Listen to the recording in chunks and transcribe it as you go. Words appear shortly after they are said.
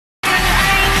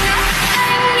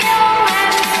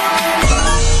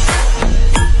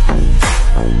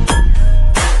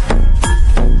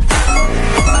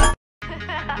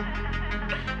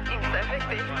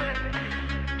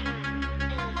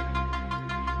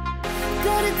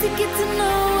got a ticket to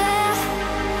nowhere.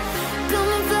 Come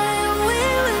and fly away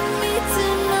with me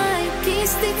tonight. Can you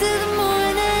stay till the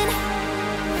morning?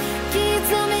 Can you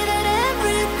tell me that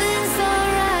everything's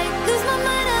alright? Lose my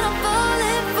mind and I'm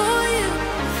falling for you.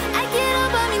 I get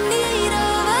up, I'm in need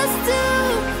of us too.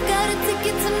 Got a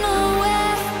ticket to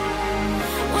nowhere.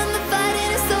 When the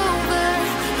fighting is over,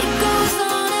 it goes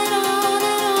on and on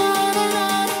and on and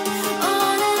on,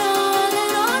 on and on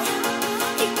and on.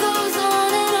 It goes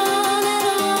on and on and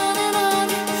on and on,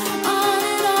 on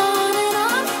and on and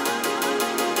on.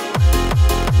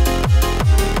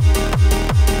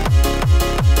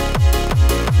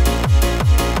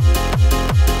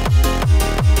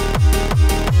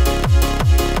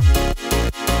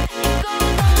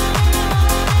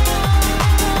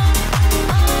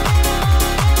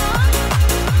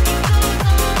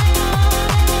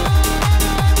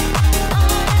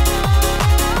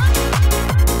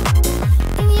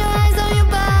 In your eyes, on your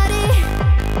body,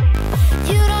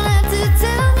 you don't have to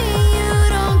tell me you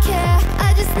don't care.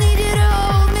 I just need you to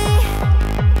hold me.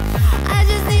 I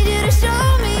just need you to show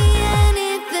me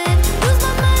anything. Lose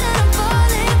my mind and I'm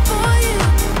falling for you.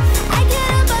 I get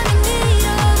up, I'm in need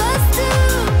of us too.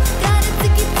 Got a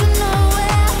ticket to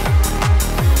nowhere.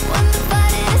 When the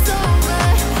fighting is over,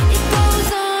 it goes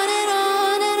on and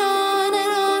on and on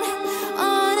and on,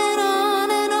 on and on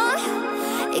and on.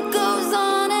 It goes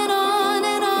on and on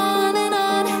and on and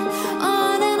on,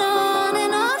 on and on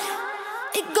and on.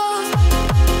 It goes.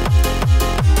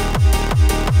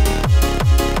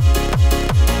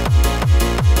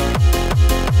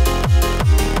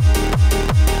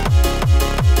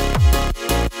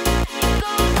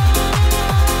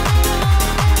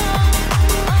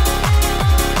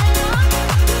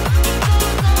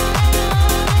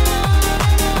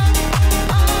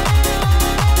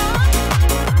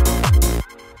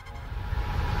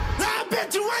 I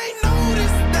bet you ain't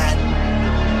noticed that.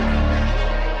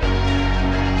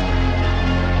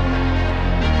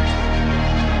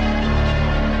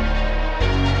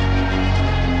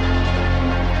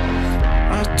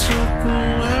 I took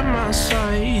away my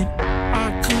sight. I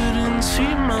couldn't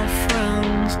see my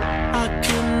friends. I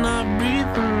could not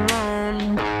breathe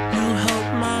alone. You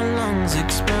helped my lungs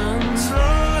expand.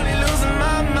 Slowly losing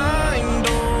my mind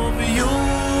over you.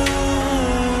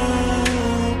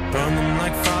 Burn them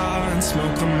like fire and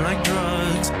smoke them like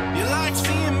drugs. You like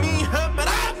seeing me hurt, but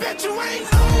I bet you ain't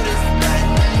noticed that.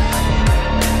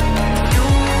 You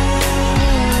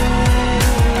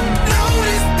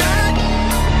noticed that.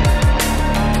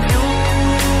 You,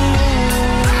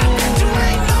 I bet you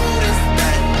ain't noticed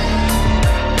that.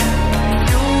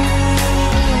 You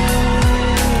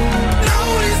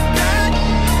noticed that.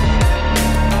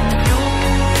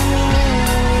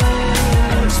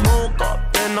 You smoke up,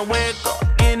 then I wake up,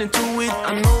 get into it.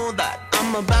 I know that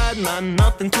I'm a bad man,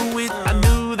 nothing to it. I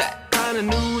knew that, kinda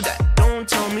knew that.